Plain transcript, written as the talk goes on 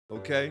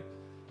Okay?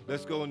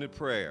 Let's go into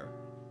prayer.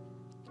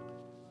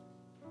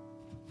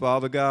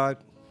 Father God,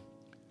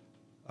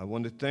 I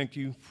want to thank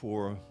you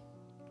for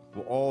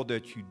all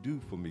that you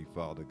do for me,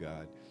 Father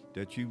God,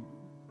 that you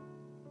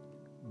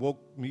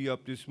woke me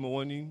up this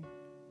morning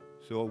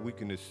so we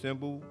can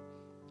assemble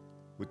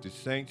with the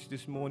saints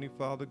this morning,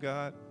 Father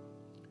God,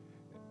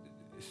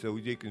 so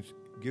they can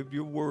give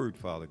your word,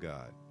 Father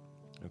God.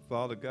 And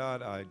Father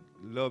God, I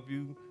love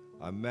you.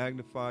 I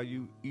magnify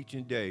you each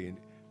and day. And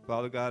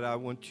Father God, I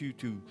want you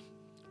to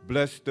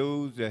bless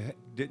those that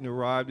didn't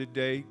arrive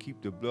today.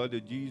 Keep the blood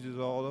of Jesus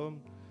all of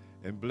them.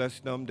 And bless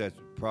them that's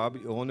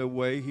probably on their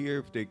way here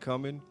if they're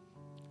coming.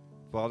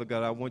 Father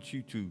God, I want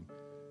you to,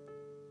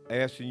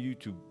 asking you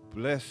to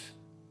bless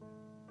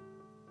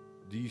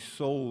these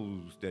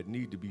souls that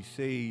need to be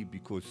saved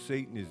because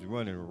Satan is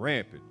running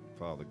rampant,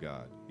 Father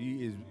God.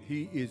 He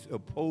is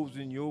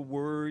opposing your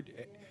word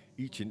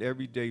each and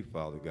every day,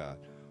 Father God.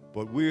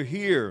 But we're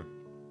here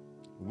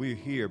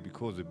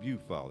because of you,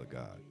 Father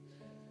God.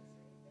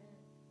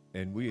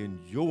 And we're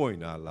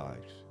enjoying our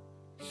lives.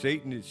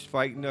 Satan is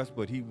fighting us,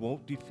 but he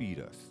won't defeat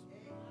us.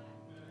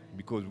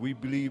 Because we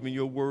believe in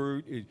your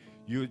word,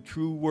 your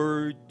true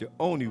word, the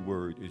only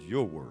word is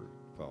your word,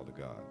 Father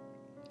God.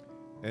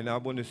 And I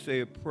want to say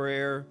a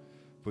prayer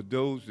for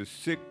those, the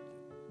sick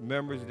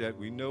members that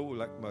we know,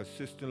 like my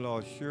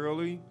sister-in-law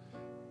Shirley.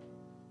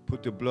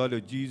 Put the blood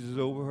of Jesus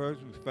over her.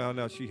 We found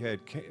out she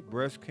had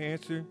breast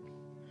cancer.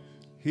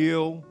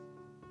 Heal,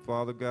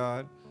 Father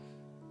God.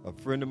 A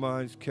friend of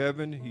mine's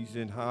Kevin, he's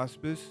in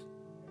hospice.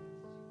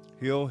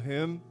 Heal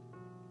him.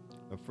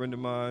 A friend of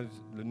mine's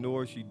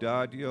Lenore, she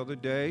died the other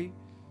day.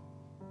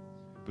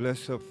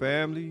 Bless her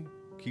family.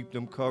 Keep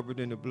them covered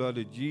in the blood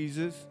of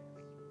Jesus.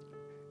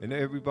 And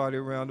everybody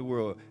around the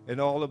world.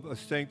 And all of us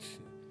saints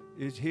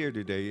is here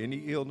today. Any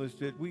illness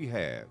that we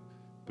have,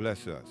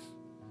 bless us.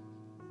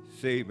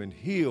 Save and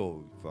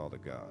heal, Father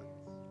God.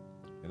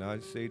 And I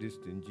say this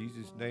in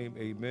Jesus' name,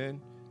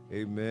 amen,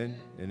 amen,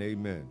 and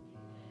amen.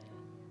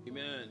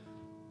 Amen.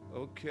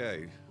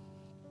 Okay.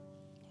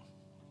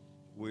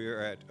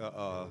 We're at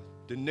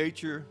the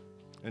nature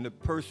and the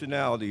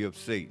personality of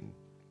Satan.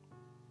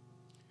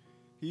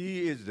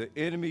 He is the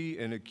enemy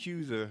and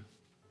accuser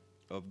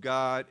of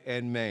God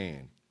and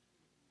man.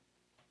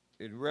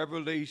 In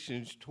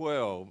Revelations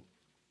 12,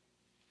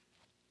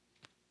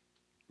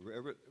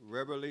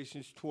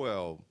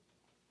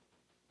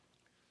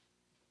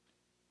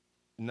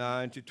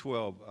 9 to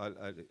 12,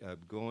 I'm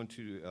going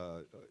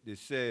to, it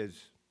says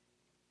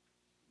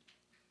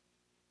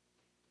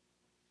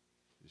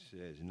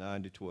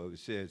 9 to 12, it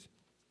says,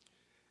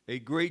 a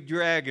great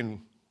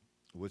dragon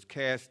was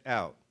cast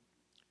out,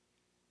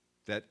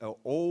 that an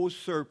old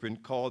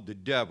serpent called the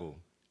devil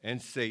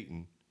and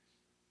Satan,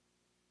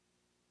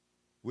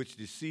 which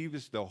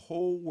deceiveth the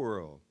whole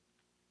world.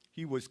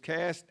 He was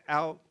cast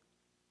out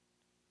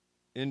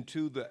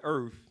into the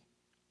earth,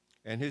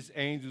 and his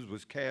angels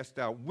was cast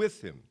out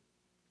with him.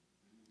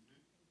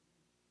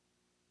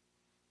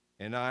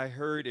 And I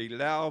heard a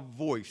loud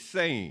voice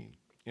saying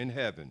in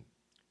heaven,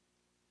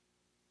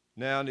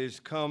 now there's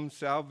come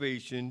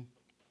salvation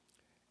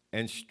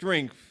and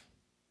strength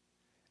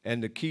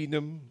and the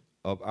kingdom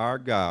of our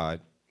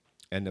God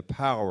and the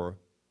power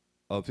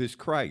of his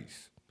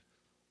Christ.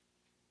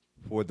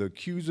 For the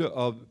accuser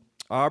of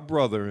our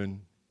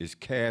brethren is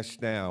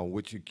cast down,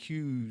 which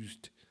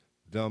accused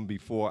them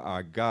before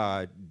our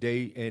God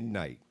day and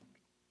night.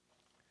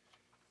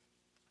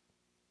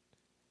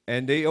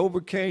 And they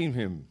overcame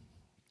him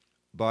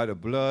by the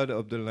blood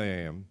of the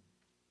Lamb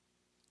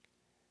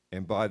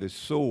and by the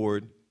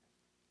sword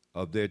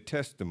of their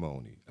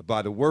testimony,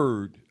 by the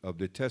word of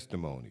their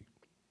testimony.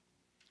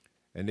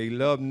 And they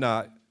loved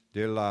not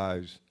their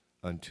lives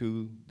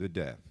unto the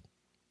death.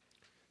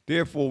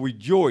 Therefore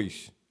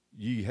rejoice,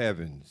 ye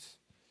heavens,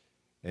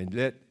 and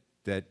let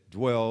that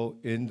dwell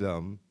in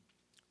them.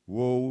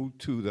 Woe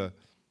to the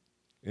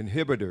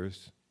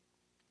inhibitors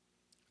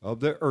of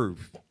the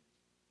earth,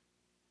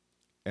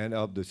 and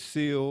of the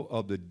seal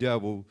of the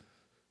devil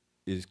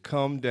is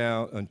come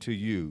down unto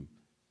you,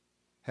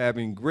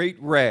 having great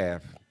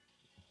wrath,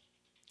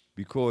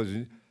 because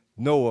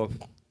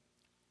knoweth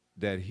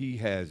that he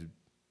has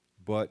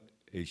but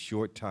a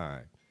short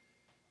time.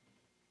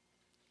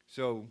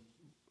 So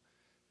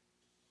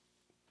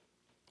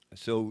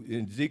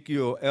in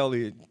Ezekiel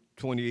Elliott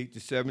 28 to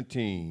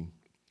 17,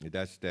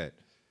 that's that.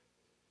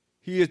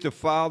 He is the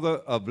father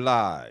of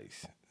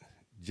lies,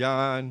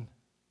 John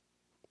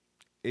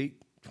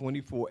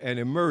 8:24, and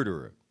a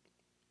murderer.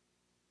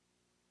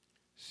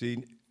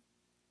 See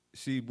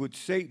what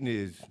Satan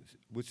is,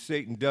 what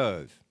Satan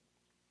does.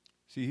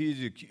 See,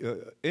 he's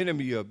an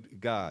enemy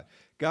of God.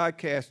 God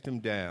cast him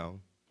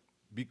down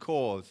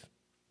because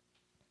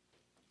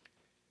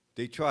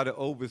they try to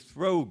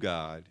overthrow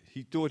God.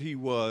 He thought he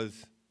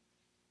was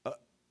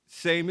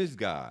same as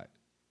God.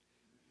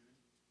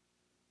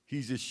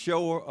 He's a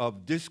shower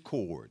of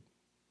discord.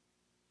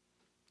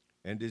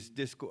 And this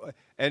discord,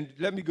 and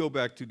let me go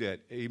back to that,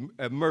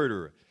 a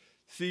murderer.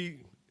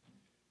 See,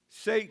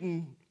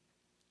 Satan,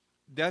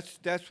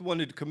 that's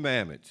one of the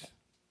commandments.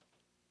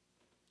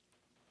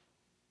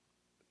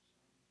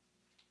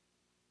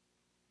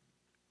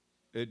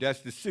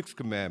 That's the sixth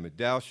commandment.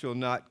 Thou shalt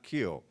not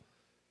kill.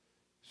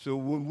 So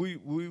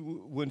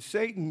when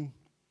Satan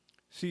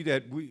see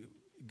that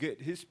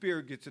his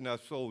spirit gets in our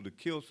soul to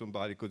kill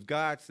somebody, because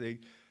God say,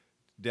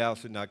 thou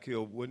shalt not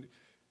kill. When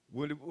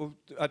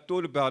I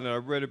thought about it, I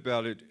read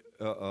about it,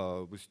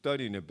 was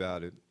studying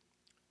about it,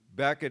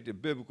 back at the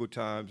biblical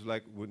times,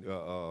 like when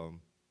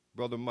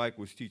Brother Mike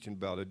was teaching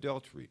about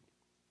adultery.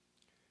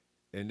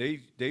 And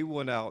they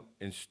went out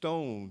and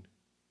stoned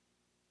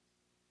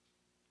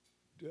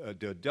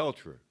the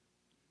adulterer.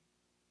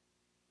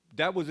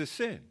 That was a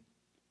sin.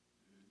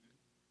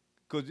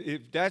 Because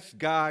if that's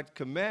God's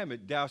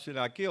commandment, thou shalt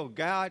not kill,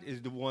 God is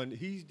the one,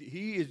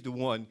 he is the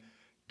one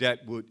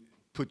that would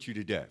put you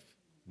to death.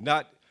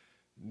 Not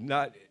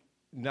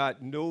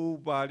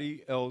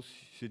nobody else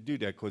should do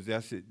that, because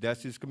that's it.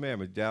 That's his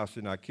commandment, thou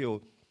shalt not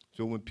kill.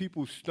 So when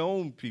people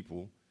stone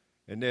people,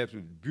 and that's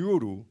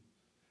brutal,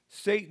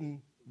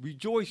 Satan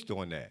rejoiced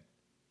on that.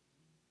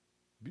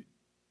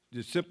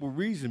 The simple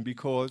reason,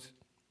 because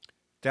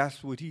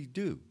that's what he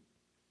do.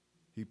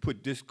 He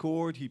put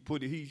discord,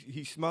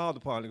 he smiled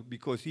upon it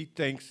because he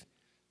thinks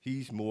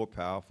he's more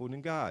powerful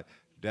than God.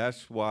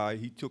 That's why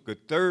he took a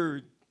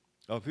third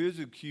of his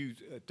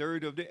accused, a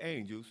third of the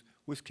angels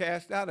was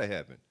cast out of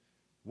heaven.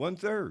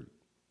 1/3.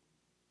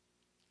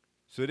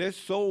 So their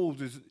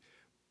souls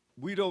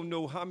we don't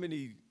know how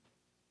many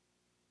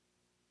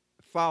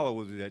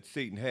followers that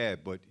Satan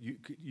had, but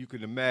you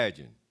can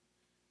imagine.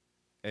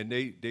 And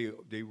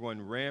they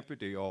run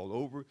rampant, they all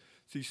over.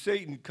 See,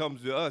 Satan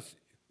comes to us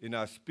in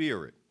our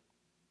spirit.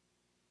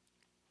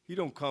 He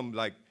don't come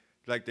like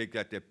they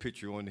got that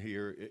picture on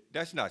here.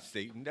 That's not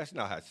Satan. That's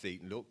not how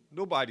Satan look.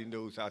 Nobody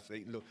knows how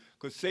Satan look,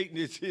 because Satan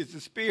is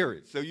a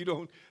spirit. So you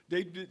don't.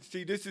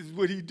 See, this is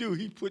what he do.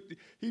 He put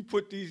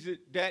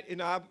that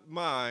in our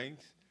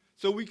minds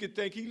so we could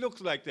think he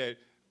looks like that.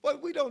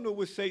 But we don't know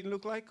what Satan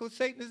look like, because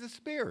Satan is a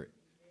spirit.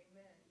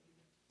 Amen.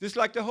 Just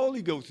like the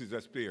Holy Ghost is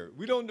a spirit.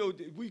 We don't know.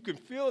 We can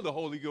feel the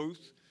Holy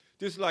Ghost.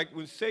 Just like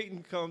when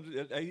Satan comes,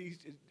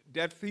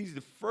 he's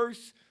the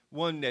first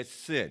one that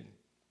sinned.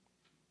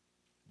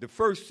 The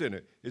first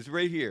sinner is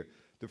right here.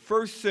 The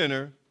first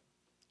sinner,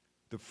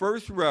 the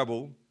first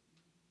rebel,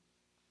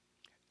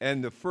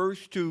 and the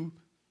first to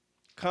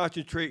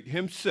concentrate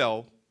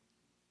himself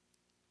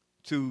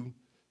to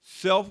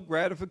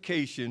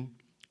self-gratification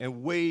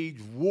and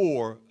wage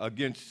war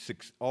against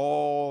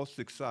all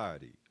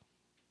society.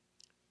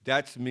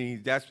 That's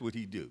what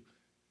he do.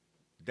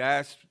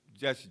 That's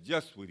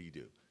just what he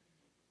do.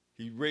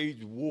 He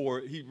waged war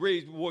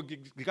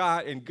against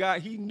God, and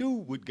God, he knew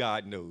what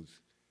God knows.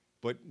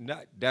 But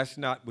that's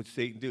not what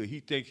Satan did. He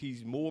thinks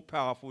he's more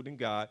powerful than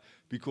God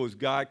because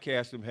God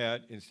cast him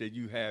out and said,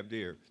 you have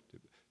there.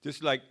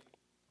 Just like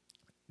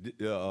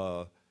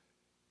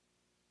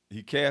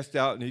he cast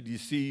out and he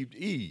deceived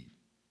Eve.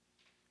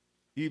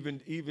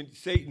 Even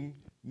Satan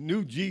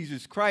knew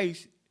Jesus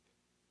Christ,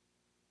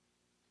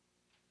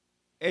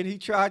 and he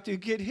tried to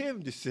get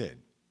him to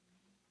sin.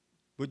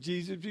 But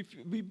Jesus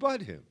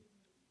rebut him.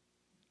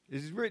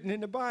 It's written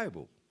in the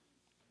Bible.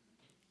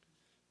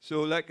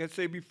 So like I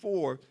said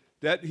before,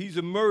 that he's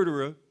a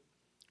murderer,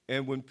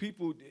 and when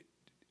people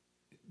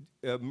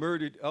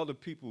murdered other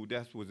people,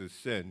 that was a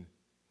sin.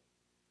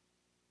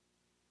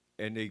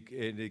 And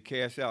they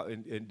cast out,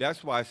 and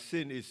that's why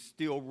sin is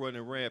still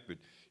running rampant.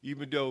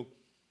 Even though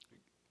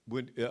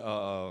when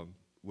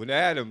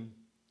Adam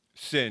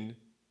sinned,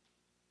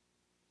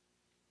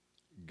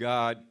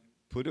 God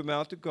put him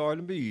out the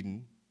Garden of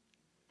Eden,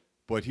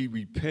 but he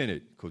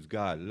repented because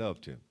God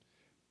loved him.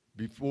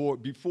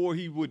 Before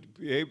he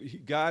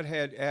would, God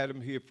had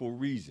Adam here for a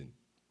reason,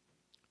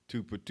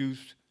 to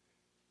produce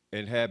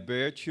and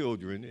bear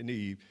children, and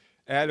Eve.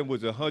 Adam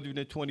was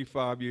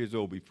 125 years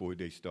old before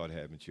they started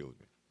having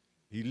children.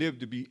 He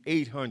lived to be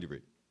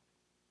 800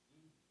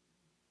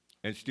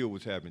 and still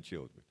was having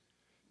children.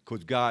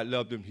 Because God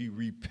loved him, he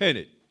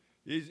repented.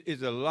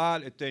 There's a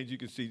lot of things you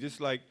can see.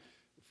 Just like,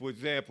 for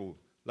example,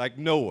 like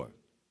Noah.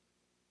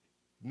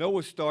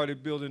 Noah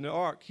started building the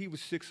ark. He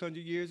was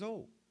 600 years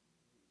old.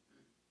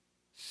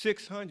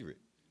 600,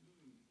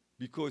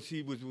 because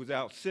he was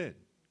without sin.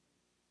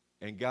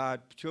 And God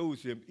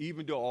chose him,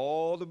 even though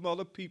all the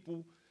other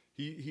people,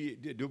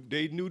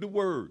 they knew the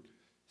word.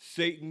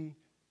 Satan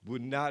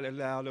would not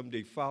allow them.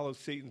 They followed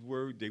Satan's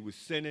word. They were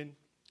sinning,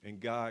 and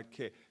God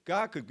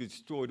could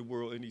destroy the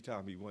world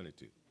anytime he wanted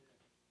to.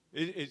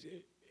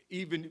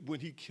 Even when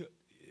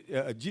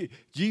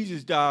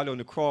Jesus died on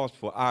the cross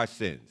for our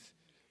sins.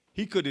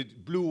 He could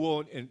have blew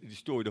on and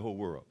destroyed the whole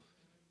world.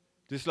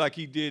 Just like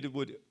he did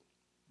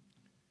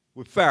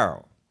with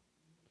Pharaoh.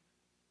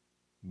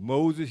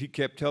 Moses, he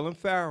kept telling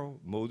Pharaoh,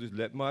 Moses,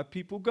 let my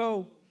people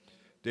go.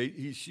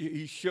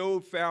 He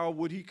showed Pharaoh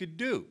what he could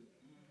do.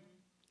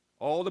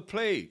 All the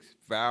plagues.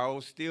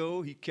 Pharaoh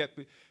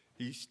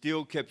he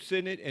still kept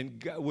sinning,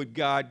 and what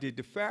God did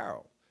to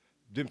Pharaoh.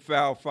 Then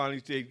Pharaoh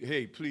finally said,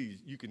 hey, please,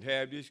 you can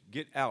have this,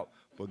 get out.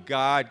 But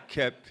God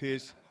kept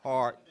his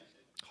heart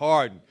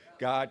hardened.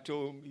 God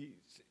told him,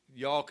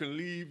 y'all can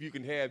leave, you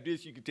can have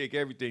this, you can take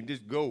everything,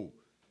 just go.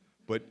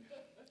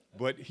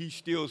 But he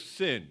still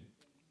sinned.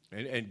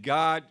 And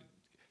God,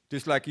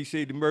 just like he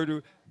said the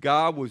murderer,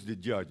 God was the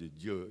judge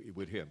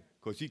with him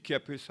because he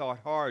kept his heart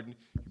hardened.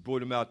 He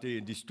brought him out there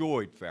and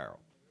destroyed Pharaoh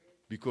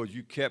because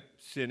you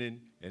kept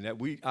sinning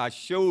and I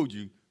showed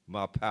you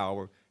my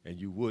power and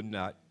you would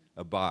not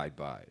abide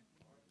by it.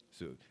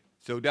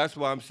 So that's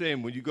why I'm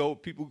saying when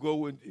people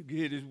go and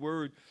hear this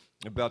word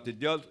about the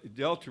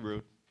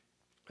adulterer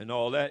and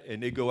all that,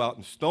 and they go out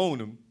and stone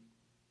him,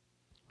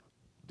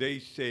 he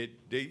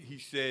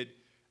said,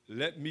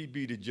 let me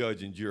be the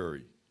judge and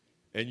jury.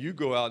 And you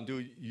go out and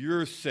do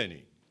your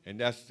sinning. And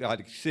that's how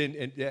the sin,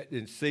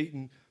 and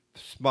Satan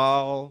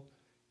smiled,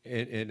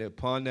 and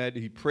upon that,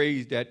 he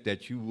praised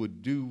that you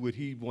would do what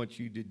he wants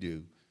you to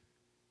do.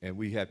 And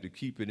we have to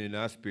keep it in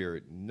our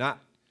spirit not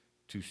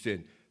to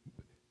sin,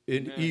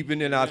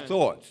 even in our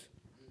thoughts.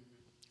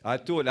 I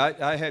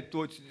had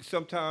thoughts,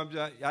 sometimes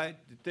the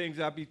things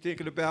I be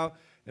thinking about,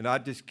 and I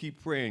just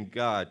keep praying,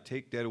 God,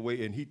 take that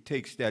away. And he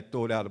takes that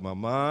thought out of my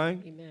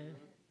mind. Amen.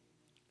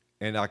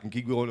 And I can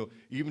keep going.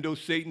 Even though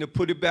Satan will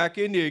put it back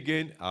in there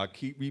again, I'll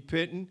keep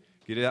repenting,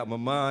 get it out of my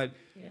mind.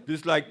 Yeah.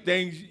 Just like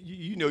things,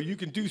 you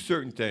can do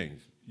certain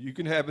things. You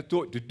can have a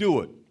thought to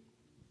do it.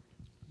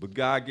 But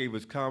God gave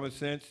us common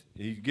sense,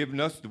 and he's given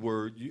us the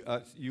word,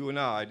 you and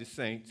I, the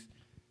saints,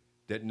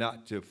 that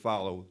not to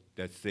follow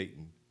that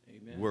Satan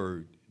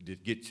word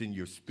that gets in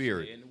your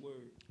spirit. Stay in the word.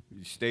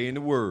 You stay in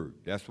the word.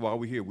 That's why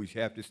we're here. We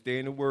have to stay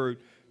in the word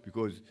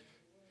because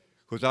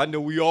I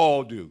know we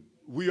all do.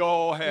 We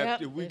all have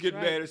to. We get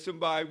mad at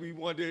somebody, we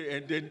wonder,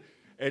 and then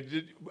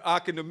I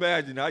can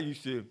imagine I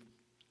used to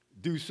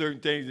do certain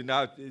things, and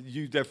I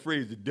use that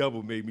phrase, the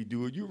devil made me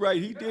do it. You're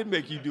right, he did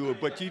make you do it,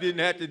 but you didn't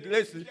have to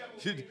listen.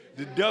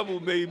 The devil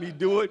made me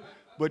do it,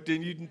 but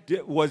then you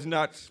was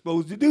not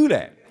supposed to do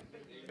that.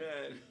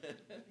 Amen.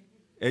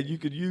 And you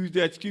could use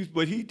that excuse,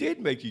 but he did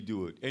make you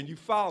do it, and you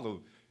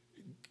followed.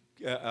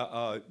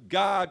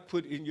 God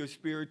put in your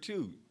spirit,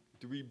 too,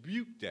 to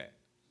rebuke that.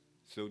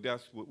 So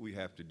that's what we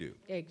have to do.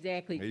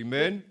 Exactly.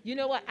 Amen? You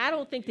know what? I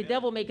don't think the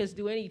devil make us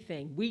do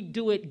anything. We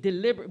do it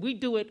we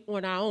do it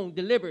on our own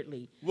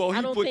deliberately. Well,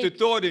 he put the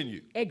thought in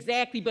you.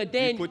 Exactly, but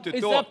then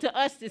it's up to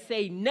us to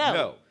say no.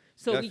 No.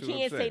 So we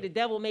can't say the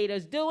devil made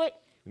us do it.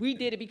 We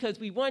did it because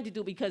we wanted to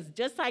do it, because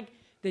just like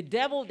the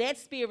devil, that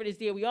spirit is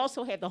there, we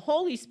also have the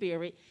Holy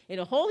Spirit, and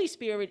the Holy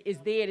Spirit is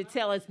there to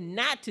tell us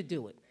not to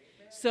do it.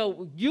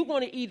 So you're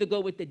going to either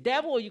go with the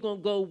devil or you're going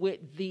to go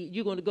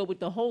with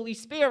the Holy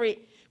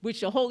Spirit,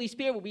 which the Holy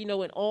Spirit, we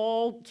know in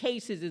all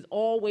cases is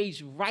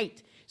always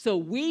right. So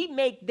we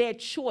make that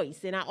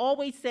choice. And I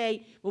always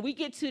say, when we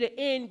get to the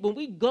end, when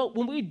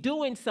we're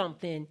doing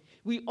something,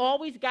 we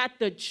always got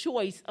the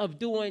choice of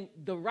doing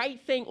the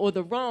right thing or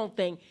the wrong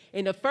thing.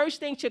 And the first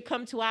thing should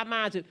come to our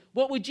minds is,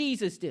 what would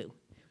Jesus do?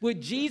 Would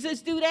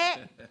Jesus do that?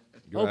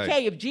 Right.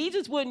 Okay, if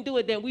Jesus wouldn't do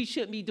it, then we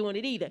shouldn't be doing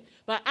it either.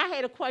 But I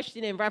had a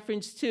question in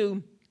reference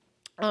to,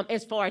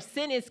 as far as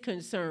sin is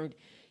concerned,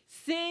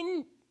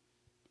 sin,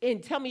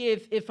 and tell me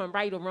if I'm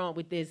right or wrong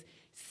with this,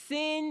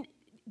 sin,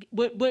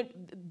 when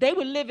they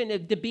were living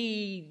to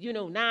be,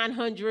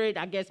 900,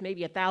 I guess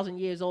maybe 1,000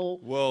 years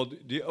old. Well,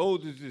 the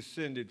oldest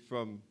descendant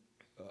from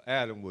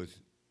Adam was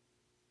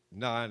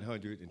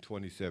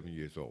 927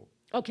 years old.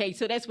 Okay,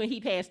 so that's when he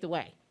passed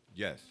away.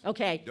 Yes.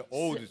 Okay. The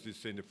oldest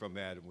descendant from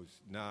Adam was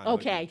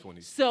 927.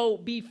 Okay,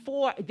 so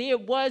there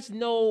was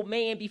no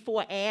man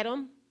before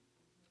Adam?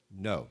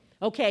 No.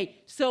 Okay,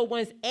 so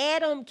once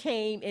Adam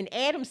came and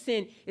Adam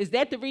sinned, is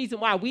that the reason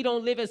why we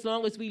don't live as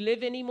long as we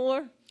live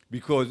anymore?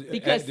 Because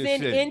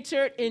sin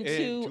entered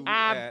into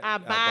our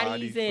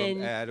bodies and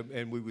from Adam,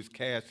 and we was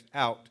cast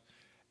out,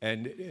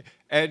 and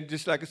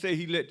just like I say,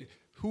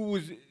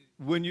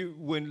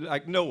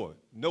 like Noah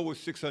was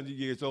 600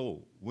 years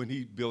old when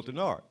he built an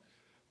ark,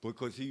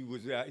 because he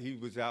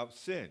was out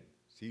sin.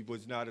 He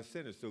was not a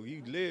sinner, so he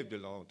lived a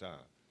long time.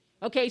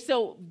 Okay,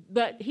 so,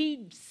 but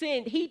he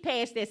sinned, he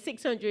passed that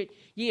 600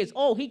 years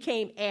old. He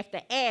came after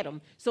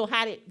Adam. So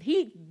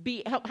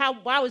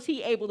why was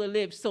he able to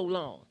live so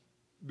long?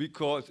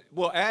 Because,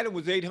 Adam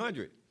was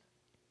 800.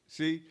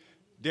 See,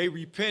 they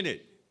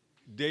repented.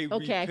 So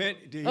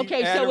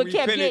it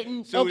kept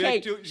getting,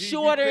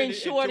 shorter and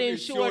shorter and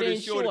shorter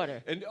and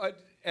shorter. And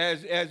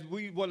as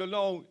we went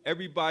along,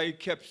 everybody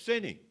kept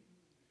sinning.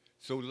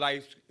 So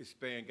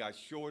lifespan got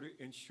shorter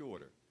and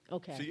shorter.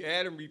 Okay. See,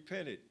 Adam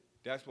repented.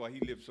 That's why he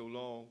lived so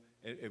long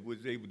and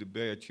was able to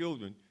bear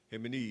children,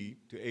 him and Eve,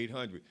 to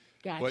 800.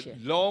 Gotcha.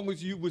 But long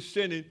as you were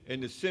sinning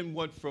and the sin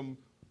went from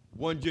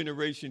one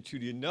generation to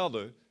the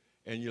another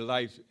and your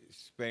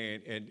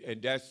lifespan,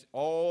 and that's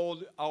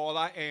all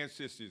our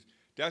ancestors.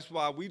 That's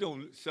why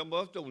some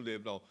of us don't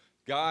live long.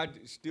 God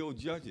is still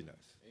judging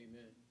us.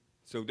 Amen.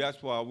 So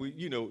that's why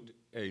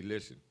hey,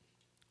 listen,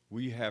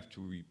 we have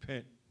to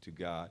repent to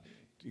God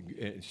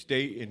and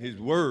stay in his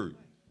word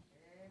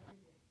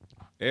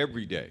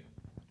every day.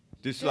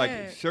 Just like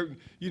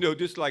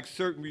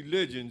certain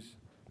religions,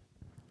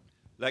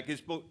 like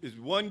it's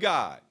one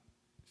God,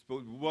 it's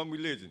supposed to be one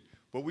religion,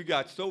 but we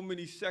got so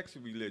many sects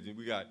of religion.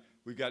 We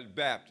got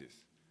Baptist,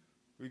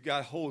 we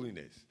got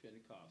holiness,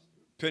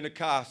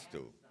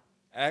 Pentecostal,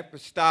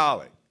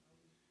 Apostolic,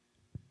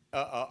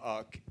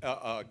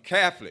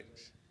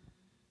 Catholics,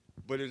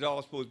 but it's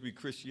all supposed to be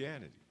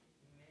Christianity.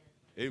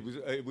 It was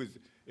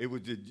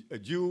the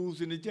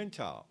Jews and the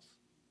Gentiles,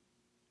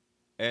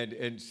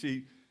 and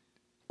see,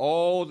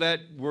 all that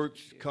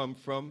works come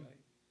from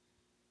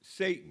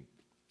Satan.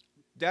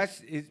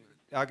 That's it.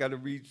 I got to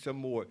read some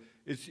more.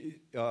 It's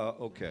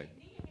okay.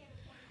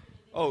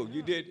 Oh,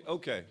 you did?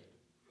 Okay.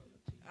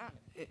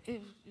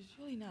 It's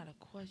really not a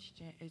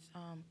question. It's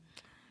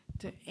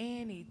to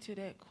Annie, to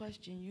that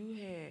question you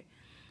had.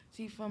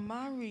 See, from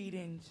my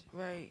readings,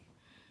 right,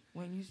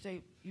 when you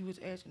say you was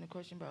asking the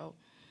question about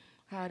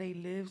how they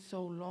lived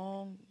so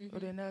long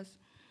than us,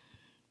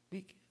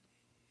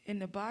 in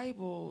the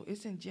Bible,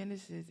 it's in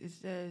Genesis, it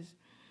says,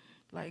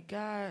 like,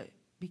 God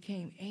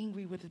became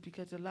angry with us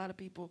because a lot of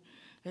people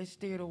had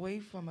steered away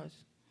from us.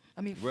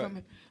 I mean,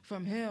 Right.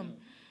 from him.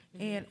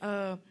 And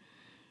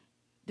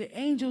the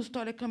angels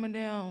started coming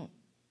down,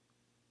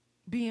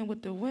 being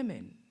with the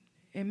women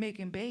and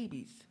making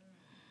babies.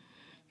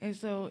 And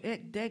so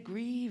that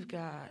grieved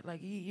God.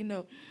 Like,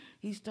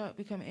 he started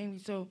becoming angry.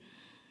 So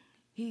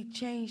he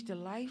changed the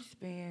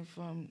lifespan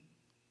from,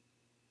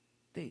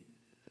 I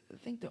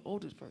think the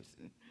oldest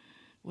person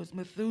was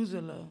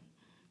Methuselah,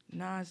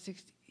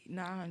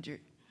 900.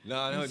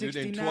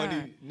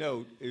 920.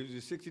 No, it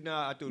was 69.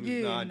 I thought it was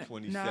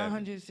 927.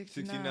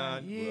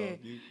 969. Yeah. Well,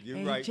 you're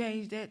and right. he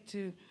changed that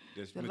to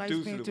That's the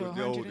Methuselah lifespan to was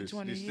the oldest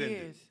 120 descendant.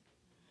 years.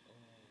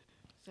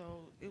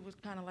 So it was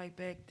kind of like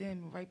back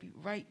then,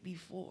 right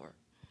before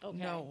Okay.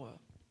 Noah.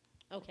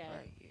 Okay.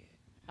 Right. Yeah.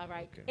 All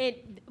right. Okay.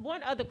 And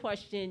one other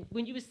question: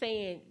 when you were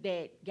saying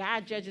that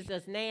God judges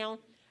us now,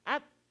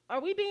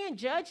 are we being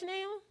judged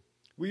now?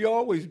 We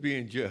always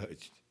being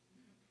judged.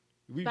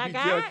 We By be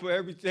God? judged for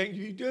everything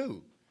you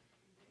do.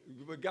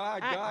 But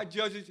God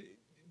judges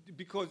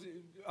because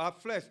our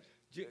flesh.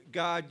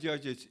 God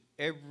judges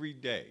every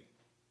day,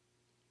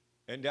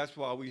 and that's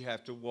why we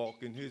have to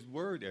walk in His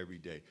Word every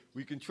day.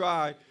 We can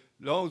try, as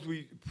long as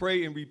we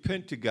pray and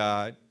repent to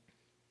God.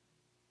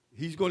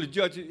 He's going to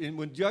judge it, and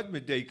when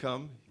Judgment Day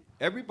comes,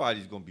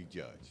 everybody's going to be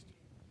judged.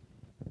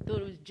 So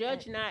it was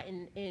judge not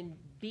and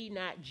be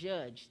not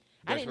judged.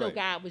 I That's didn't know right.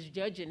 God was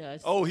judging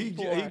us. Oh, he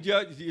for-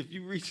 judges. If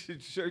you read the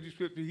certain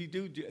scripture, he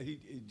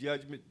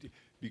judgment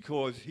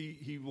because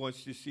he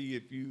wants to see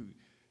if you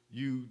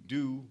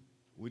do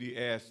what he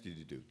asked you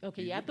to do.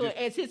 Okay, You yeah, I just- thought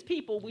as His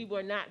people we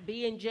were not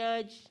being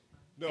judged.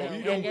 No, I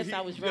he don't. guess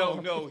I was No,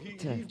 wrong. no, he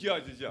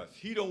judges us.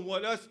 He don't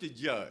want us to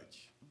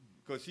judge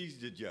because he's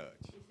the judge.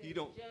 He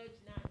don't. Judge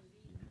not.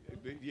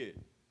 Yeah.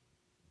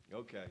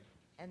 Okay.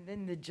 And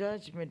then the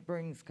judgment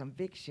brings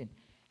conviction.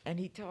 And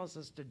he tells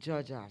us to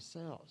judge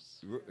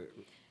ourselves.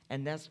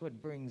 And that's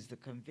what brings the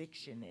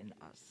conviction in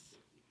us.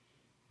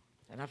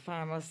 And I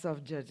find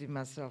myself judging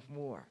myself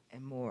more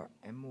and more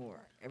and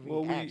more. Every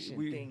Well, action,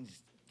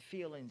 things,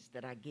 feelings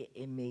that I get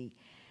in me.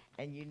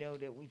 And you know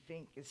that we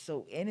think it's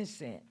so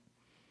innocent.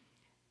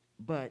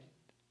 But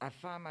I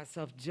find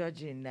myself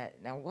judging that.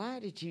 Now,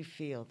 why did you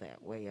feel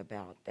that way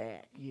about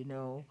that,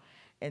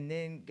 And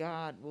then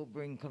God will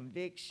bring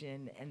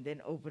conviction and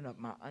then open up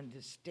my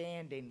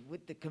understanding.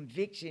 With the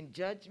conviction,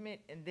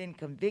 judgment, and then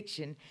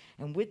conviction.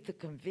 And with the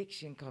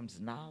conviction comes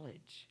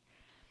knowledge.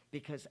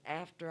 Because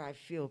after I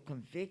feel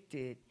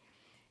convicted,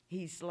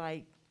 he's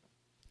like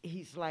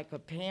a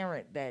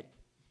parent that,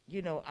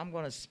 I'm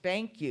going to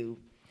spank you,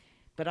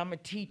 but I'm going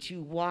to teach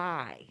you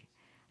why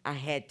I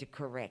had to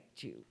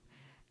correct you.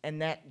 And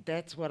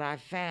that's what I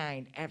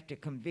find after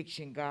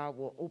conviction. God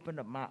will open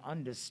up my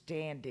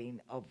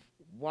understanding of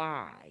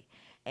why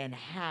and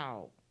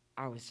how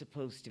I was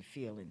supposed to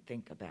feel and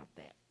think about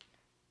that.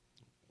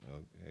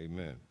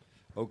 Amen.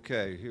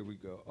 Okay, here we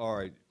go. All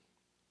right.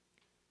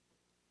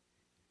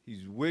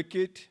 He's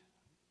wicked.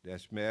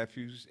 That's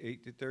Matthews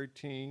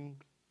 8-13.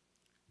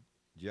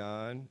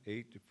 John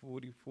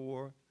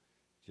 8-44.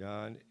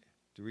 John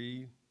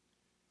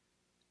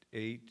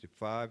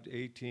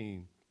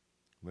 3:8-5-18.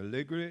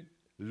 Malignant.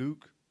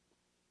 Luke.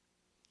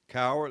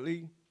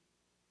 Cowardly.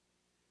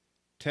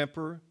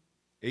 Temper.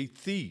 A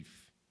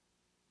thief.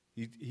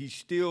 He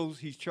steals,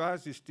 he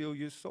tries to steal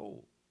your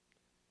soul.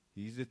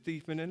 He's a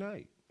thief in the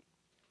night.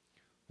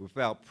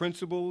 Without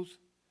principles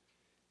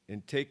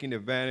and taking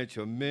advantage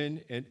of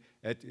men. And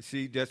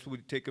that's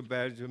what take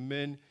advantage of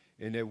men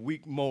in their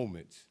weak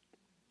moments.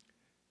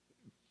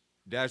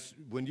 That's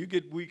when you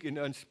get weak and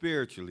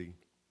unspiritually,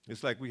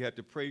 it's like we have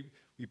to pray.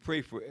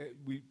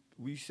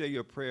 We say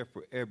a prayer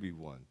for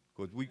everyone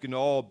because we can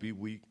all be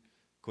weak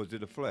because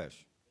of the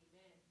flesh.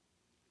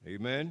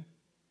 Amen?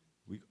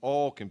 We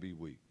all can be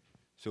weak.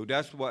 So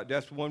that's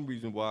one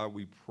reason why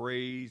we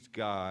praise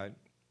God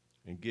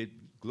and give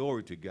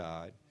glory to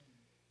God,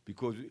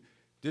 because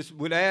this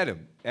with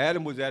Adam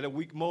was at a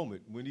weak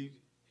moment when he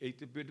ate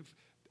the bit of,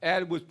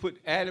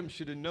 Adam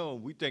should have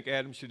known. We think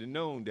Adam should have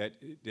known that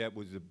that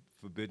was a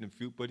forbidden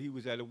fruit, but he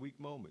was at a weak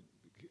moment.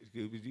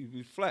 He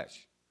was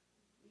flesh.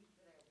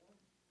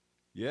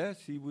 Yes,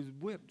 he was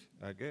whipped,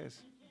 I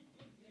guess.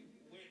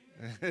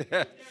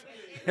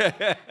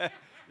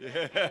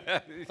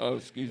 Oh,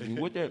 excuse me.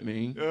 What that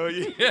mean? Oh,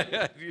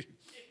 yeah.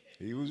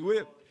 He was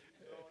whipped.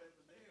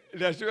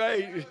 That's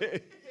right.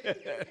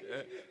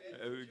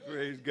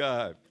 Praise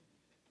God.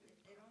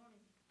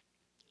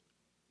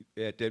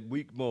 At that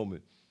weak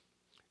moment,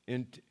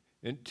 in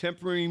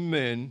tempering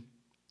men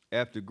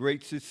after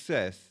great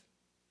success.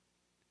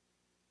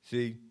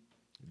 See,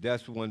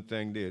 that's one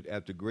thing there.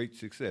 After great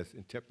success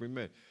in tempering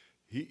men,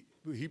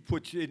 he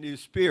puts in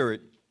his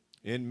spirit,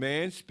 in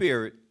man's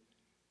spirit,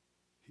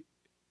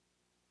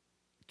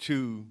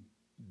 to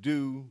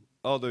do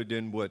other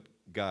than what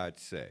God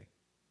say.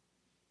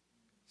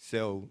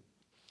 So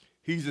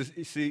he's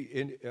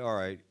all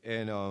right,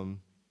 and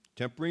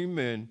tempering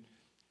men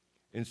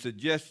in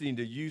suggesting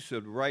the use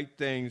of the right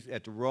things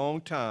at the wrong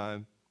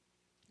time,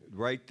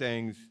 right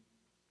things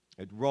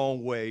at the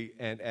wrong way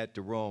and at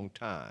the wrong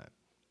time.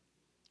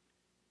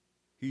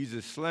 He's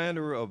a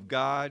slanderer of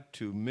God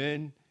to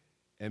men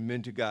and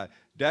men to God.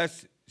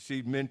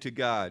 Men to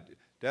God.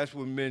 That's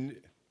when men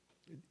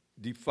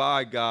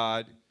defy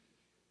God,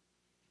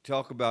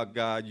 talk about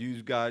God,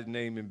 use God's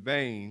name in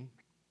vain.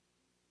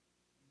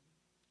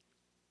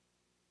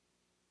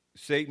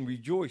 Satan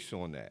rejoiced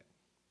on that.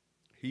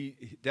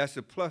 That's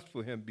a plus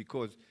for him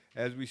because,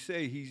 as we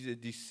say, he's a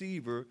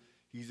deceiver,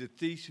 he's a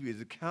thief, he's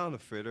a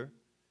counterfeiter,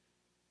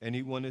 and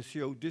he wants to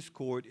show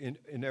discord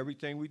in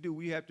everything we do.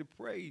 We have to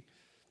pray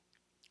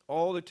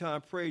all the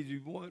time. Praise.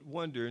 You're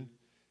wondering,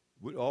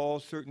 with all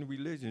certain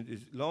religions,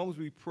 as long as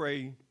we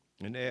pray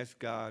and ask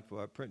God for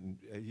our pardon,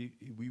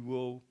 we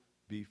will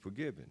be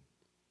forgiven.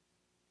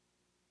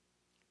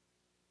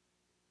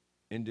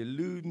 And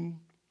deluding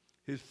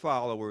his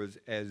followers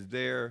as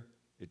their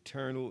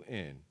eternal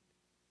end.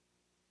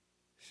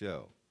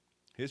 So,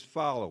 his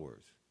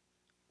followers,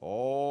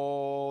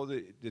 all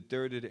the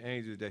third of the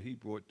angels that he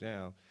brought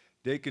down,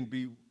 they can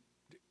be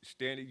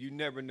standing. You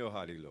never know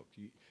how they look.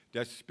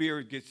 That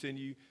spirit gets in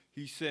you.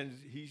 He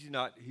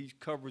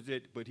covers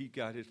it, but he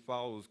got his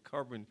followers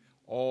covering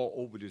all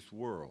over this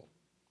world.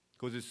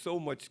 Because there's so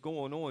much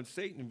going on.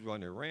 Satan's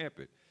running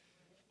rampant.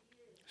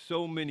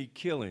 So many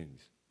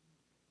killings.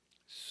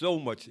 So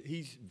much.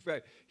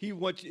 He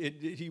wants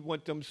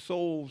them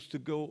souls to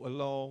go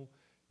along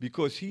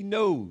because he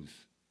knows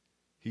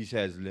he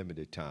has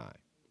limited time.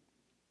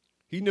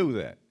 He knew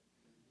that.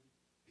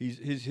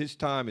 His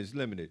time is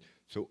limited.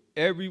 So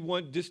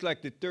everyone, just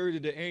like the third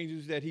of the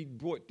angels that he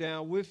brought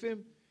down with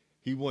him,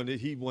 he wanted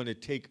to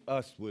take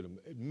us with him,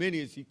 as many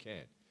as he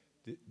can.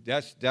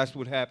 That's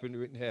what happened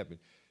in heaven.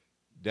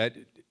 That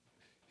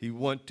he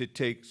wants to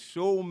take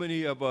so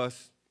many of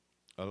us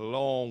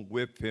along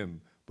with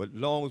him. But as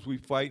long as we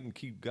fight and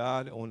keep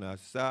God on our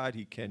side,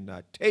 he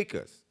cannot take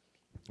us.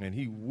 And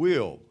he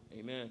will.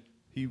 Amen.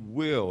 He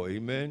will,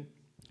 amen.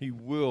 He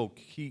will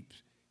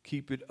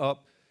keep it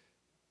up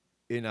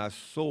in our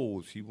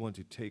souls. He wants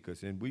to take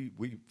us. And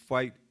we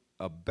fight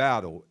a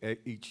battle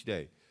each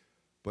day.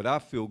 But I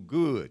feel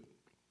good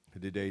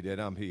the day that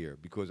I'm here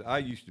because I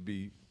used to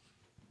be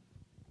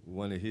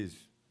one of his,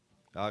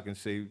 I can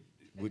say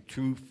with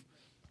truth,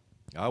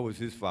 I was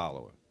his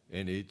follower.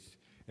 See,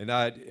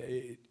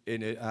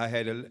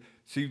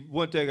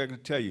 one thing I can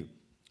tell you,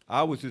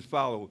 I was his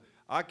follower.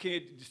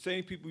 The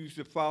same people used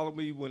to follow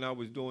me when I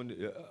was doing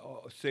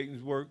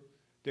Satan's work,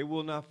 they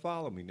will not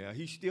follow me now.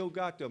 He still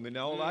got them, and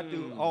all I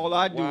do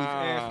is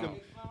ask them.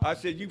 I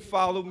said, you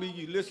follow me,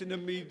 you listen to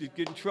me to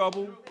get in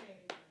trouble.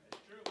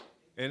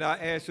 And I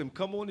asked him,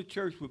 come on to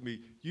church with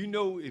me. You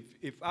know,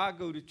 if I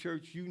go to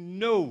church, you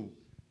know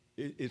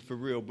it's for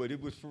real. But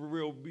it was for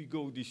real, we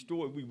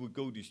would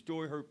go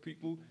destroy, hurt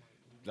people.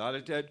 A lot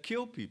of that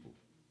kill people.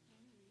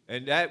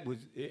 And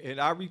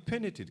I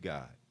repented to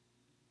God.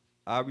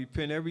 I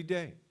repent every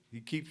day. He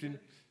keeps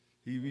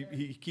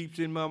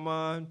in my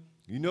mind,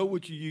 you know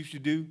what you used to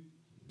do.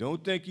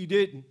 Don't think you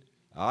didn't.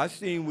 I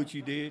seen what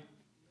you did.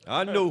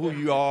 I know who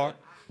you are.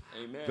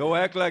 Amen. Don't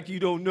act like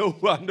you don't know.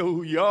 I know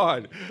who you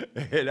are.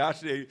 And I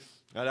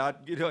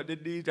get on the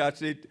knees. I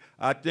say,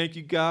 I thank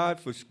you,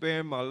 God, for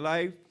sparing my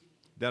life,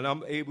 that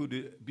I'm able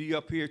to be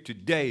up here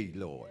today,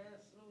 Lord.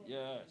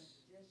 Yes.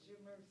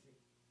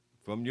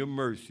 From your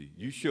mercy.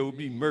 You showed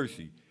me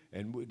mercy.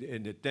 And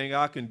the thing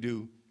I can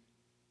do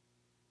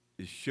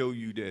is show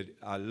you that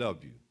I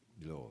love you,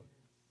 Lord.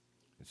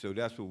 And so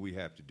that's what we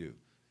have to do.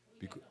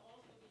 Because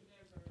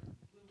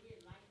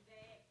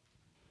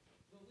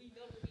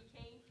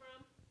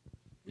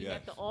we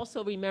have to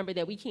also remember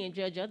that we can't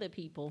judge other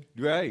people.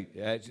 Right.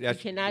 We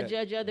cannot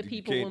judge other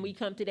people when we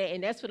come to that.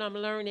 And that's what I'm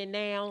learning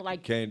now.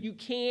 Like, you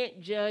can't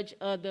judge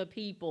other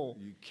people.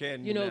 You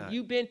cannot. You know, if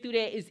you've been through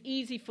that, it's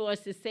easy for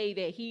us to say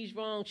that he's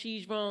wrong,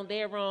 she's wrong,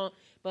 they're wrong.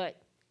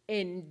 But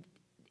in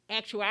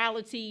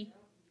actuality,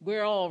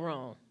 we're all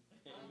wrong.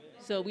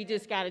 So we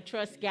just got to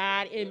trust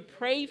God and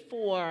pray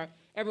for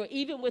everyone.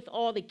 Even with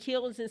all the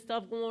killings and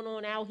stuff going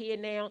on out here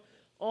now,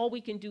 all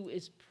we can do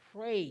is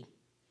pray.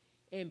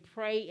 And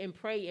pray and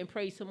pray and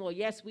pray some more.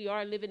 Yes, we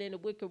are living in a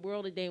wicked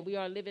world today, and we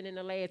are living in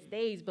the last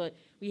days, but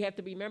we have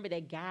to remember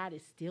that God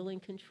is still in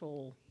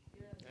control.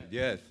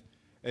 Yes.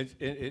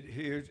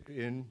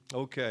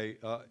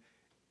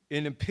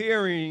 In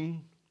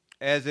appearing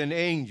as an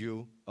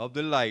angel of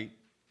the light,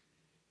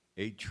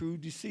 a true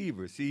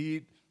deceiver.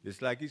 See,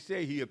 Just like he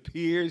said, he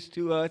appears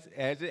to us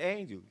as an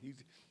angel.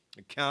 He's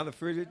a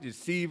counterfeiter,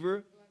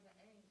 deceiver.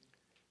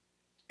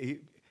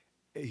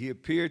 He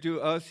appeared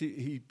to us.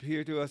 He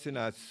appeared to us in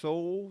our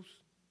souls,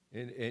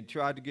 and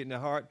tried to get in the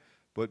heart.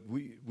 But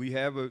we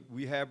have a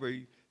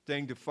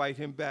thing to fight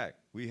him back.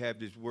 We have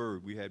this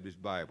word. We have this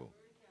Bible,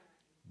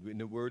 in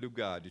the Word of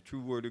God, the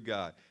true Word of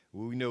God.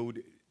 We know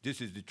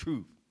this is the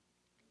truth.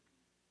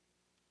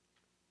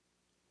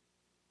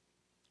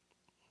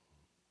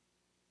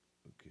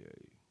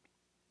 Okay.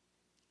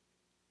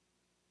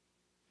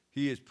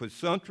 He is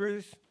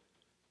presumptuous,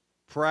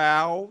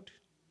 proud,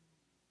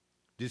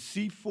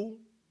 deceitful,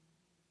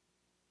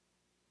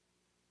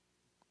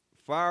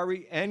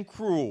 fiery and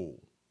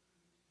cruel,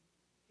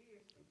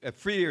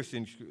 fierce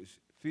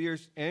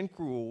and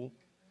cruel,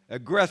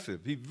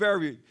 aggressive. He's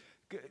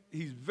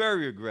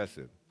very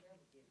aggressive.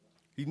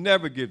 He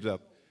never gives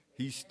up.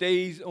 He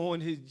stays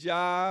on his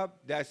job.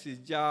 That's his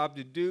job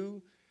to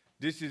do.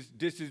 This is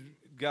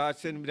God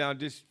sent him down.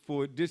 This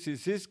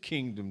is his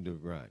kingdom to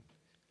run,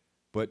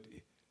 but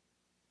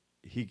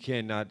he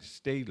cannot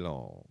stay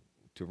long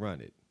to run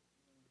it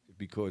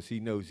because he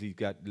knows he's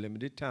got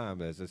limited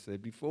time. As I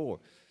said before,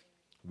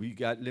 we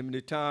got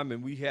limited time,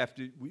 and we have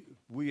to.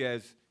 We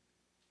as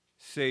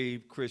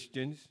saved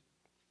Christians,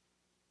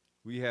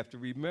 we have to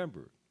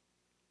remember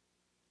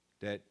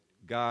that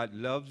God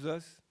loves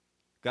us.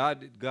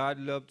 God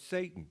loved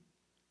Satan.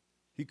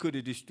 He could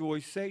have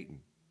destroyed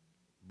Satan,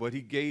 but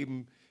he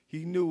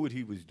knew what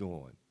he was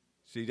doing.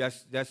 See,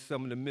 that's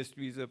some of the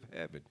mysteries of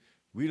heaven.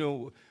 We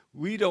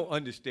don't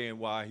understand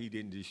why he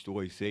didn't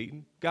destroy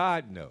Satan.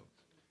 God knows.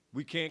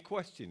 We can't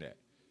question that.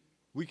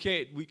 We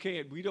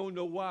don't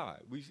know why.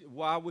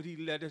 Why would he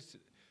let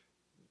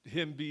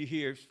him be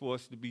here for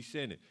us to be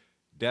sinning?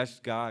 That's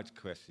God's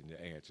question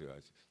to answer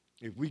us.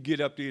 If we get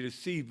up there to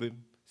see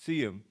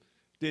him,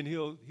 then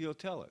he'll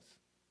tell us.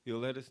 He'll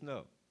let us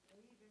know.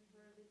 And even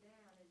further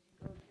down, as you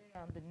go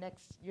down,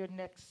 your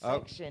next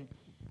section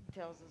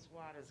tells us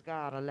why does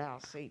God allow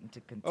Satan to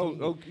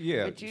continue.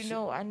 Yeah. But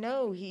I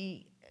know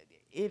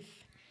if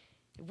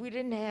we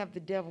didn't have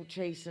the devil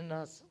chasing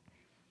us,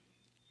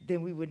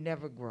 then we would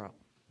never grow.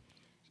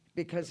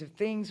 Because if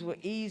things were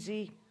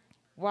easy,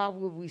 why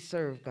would we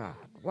serve God?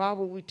 Why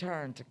would we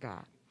turn to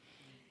God?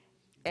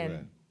 And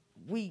Right.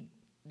 we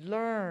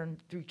learn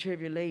through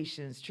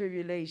tribulations.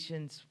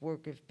 Tribulations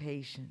worketh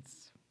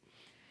patience.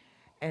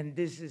 And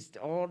this is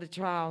all the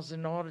trials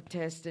and all the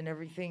tests and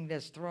everything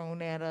that's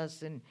thrown at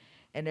us and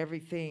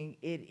everything.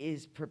 It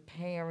is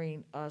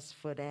preparing us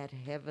for that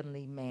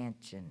heavenly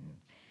mansion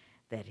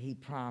that he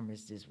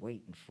promised is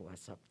waiting for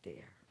us up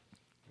there.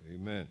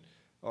 Amen.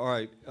 All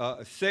right.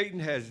 Satan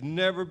has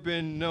never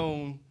been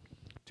known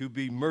to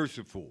be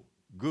merciful,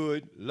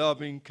 good,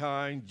 loving,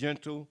 kind,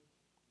 gentle,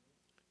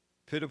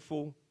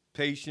 pitiful,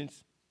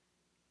 patient,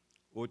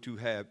 or to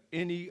have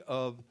any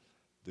of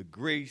the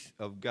grace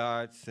of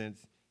God,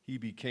 since he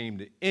became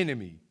the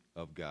enemy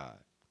of God.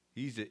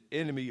 He's the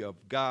enemy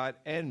of God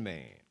and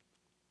man.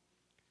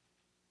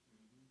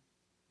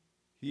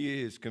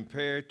 He is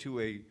compared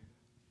to a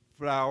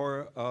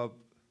follower of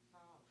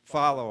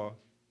followers.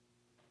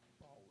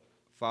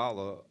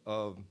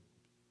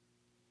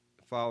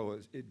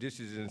 This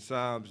is in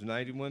Psalms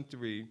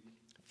 91:3.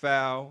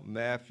 Fowl,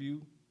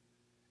 Matthew.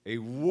 A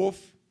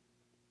wolf,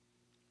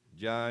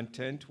 John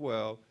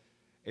 10:12.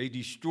 A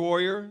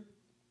destroyer,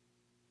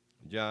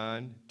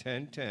 John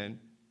 10:10.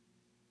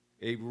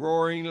 A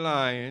roaring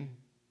lion,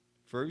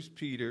 1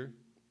 Peter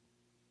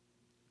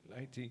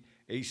 19.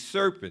 A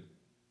serpent,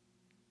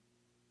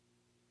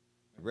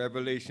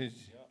 Revelation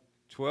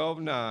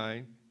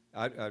 12:9.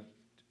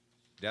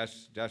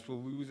 That's where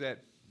we was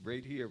at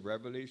right here,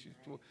 Revelation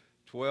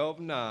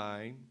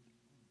 12:9.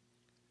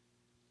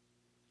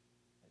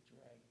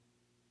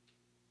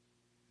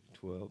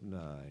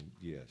 12:9,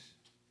 yes.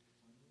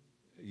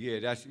 Yeah,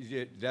 that's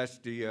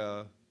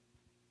the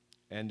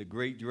and the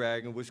great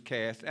dragon was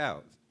cast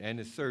out, and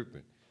the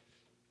serpent,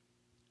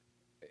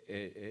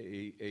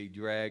 a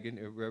dragon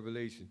in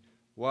Revelation.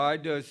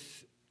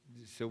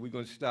 So we're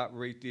going to stop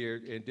right there,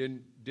 and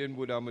then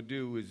what I'm going to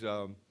do is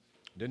the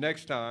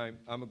next time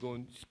I'm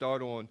going to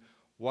start on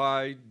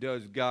why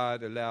does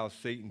God allow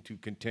Satan to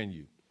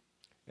continue?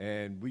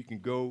 And we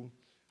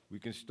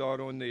can start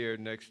on there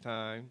next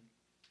time,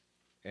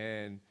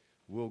 and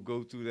we'll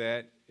go through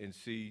that and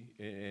see,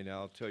 and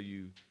I'll tell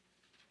you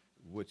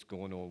what's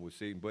going on with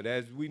Satan. But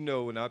as we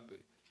know, and I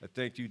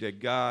thank you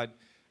that God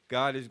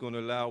is going to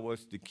allow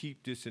us to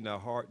keep this in our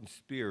heart and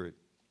spirit,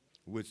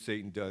 what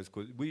Satan does,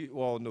 because we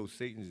all know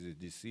Satan is a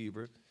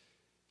deceiver.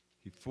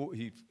 He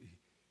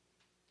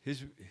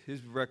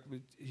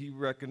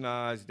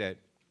recognized that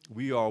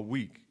we are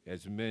weak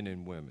as men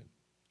and women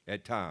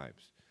at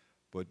times,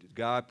 but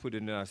God put it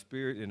in our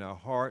spirit, in our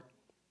heart,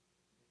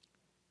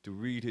 to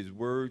read his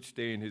word,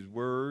 stay in his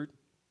word,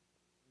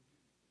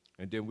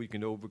 and then we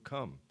can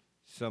overcome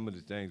some of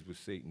the things what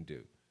Satan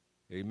do.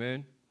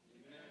 Amen?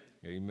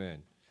 Amen.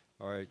 Amen.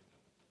 All right,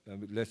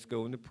 let's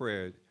go into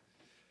prayer.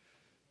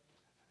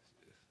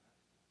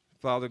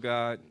 Father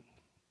God,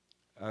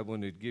 I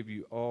want to give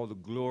you all the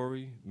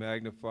glory,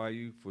 magnify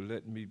you for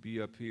letting me be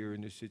up here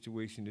in this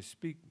situation to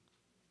speak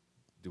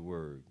the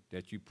word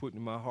that you put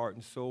in my heart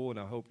and soul, and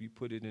I hope you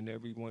put it in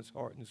everyone's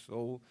heart and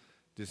soul,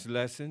 this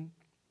lesson,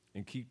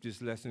 and keep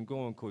this lesson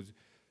going, because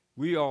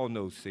we all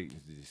know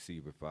Satan's the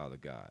deceiver, Father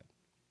God.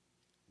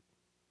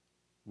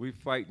 We're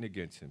fighting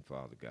against him,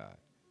 Father God.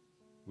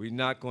 We're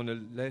not going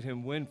to let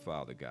him win,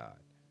 Father God,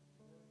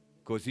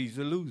 because he's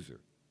a loser.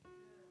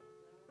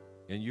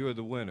 And you're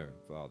the winner,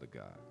 Father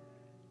God.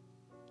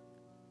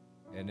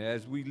 And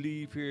as we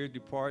leave here,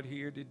 depart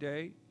here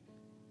today,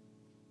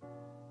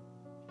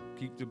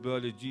 keep the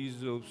blood of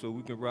Jesus up so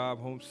we can ride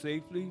home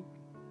safely.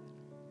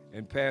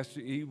 And Pastor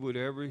E,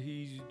 whatever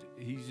he's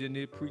in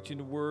there preaching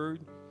the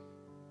word,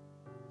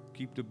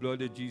 keep the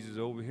blood of Jesus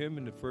over him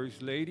and the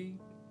First Lady,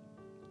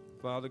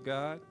 Father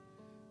God,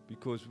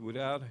 because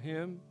without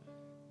him,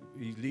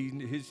 he's leading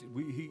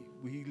he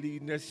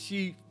leading us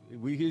sheep.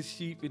 We his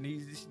sheep, and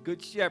he's a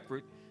good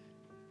shepherd.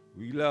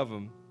 We love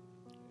him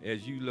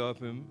as you love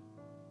him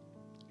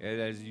and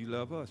as you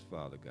love us,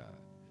 Father God.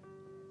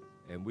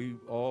 And we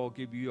all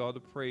give you all the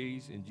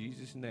praise in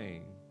Jesus'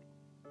 name.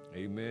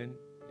 Amen,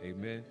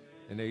 amen,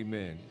 and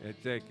amen. And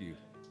thank you.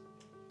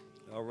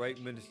 All right,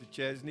 Minister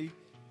Chesney,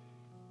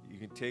 you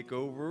can take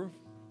over.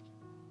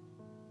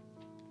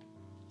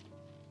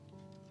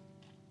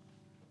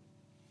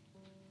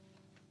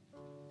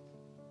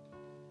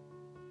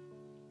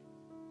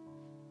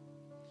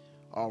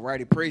 All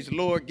righty, praise the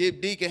Lord. Give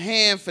Deacon a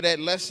hand for that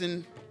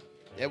lesson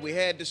that we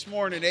had this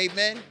morning,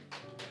 amen,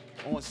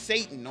 on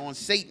Satan, on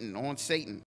Satan, on Satan.